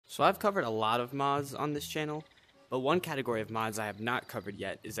So I've covered a lot of mods on this channel, but one category of mods I have not covered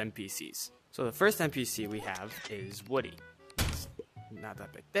yet is NPCs. So the first NPC we have is Woody. It's not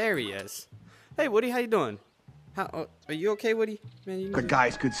that big. There he is. Hey Woody, how you doing? Are you okay, Woody? Man, The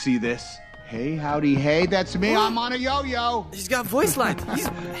guys could see this. Hey, howdy, hey, that's me. I'm on a yo-yo. He's got voice lines. He's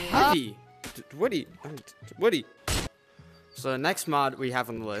heavy. Woody. So the next mod we have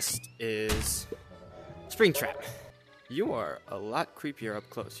on the list is Springtrap. You are a lot creepier up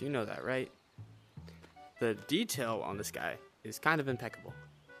close. You know that, right? The detail on this guy is kind of impeccable.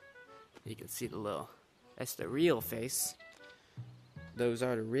 You can see that's the real face. Those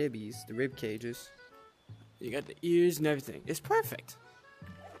are the ribbies, the rib cages. You got the ears and everything. It's perfect.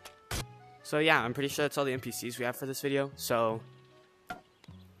 So yeah, I'm pretty sure that's all the NPCs we have for this video. So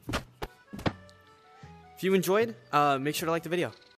if you enjoyed, make sure to like the video.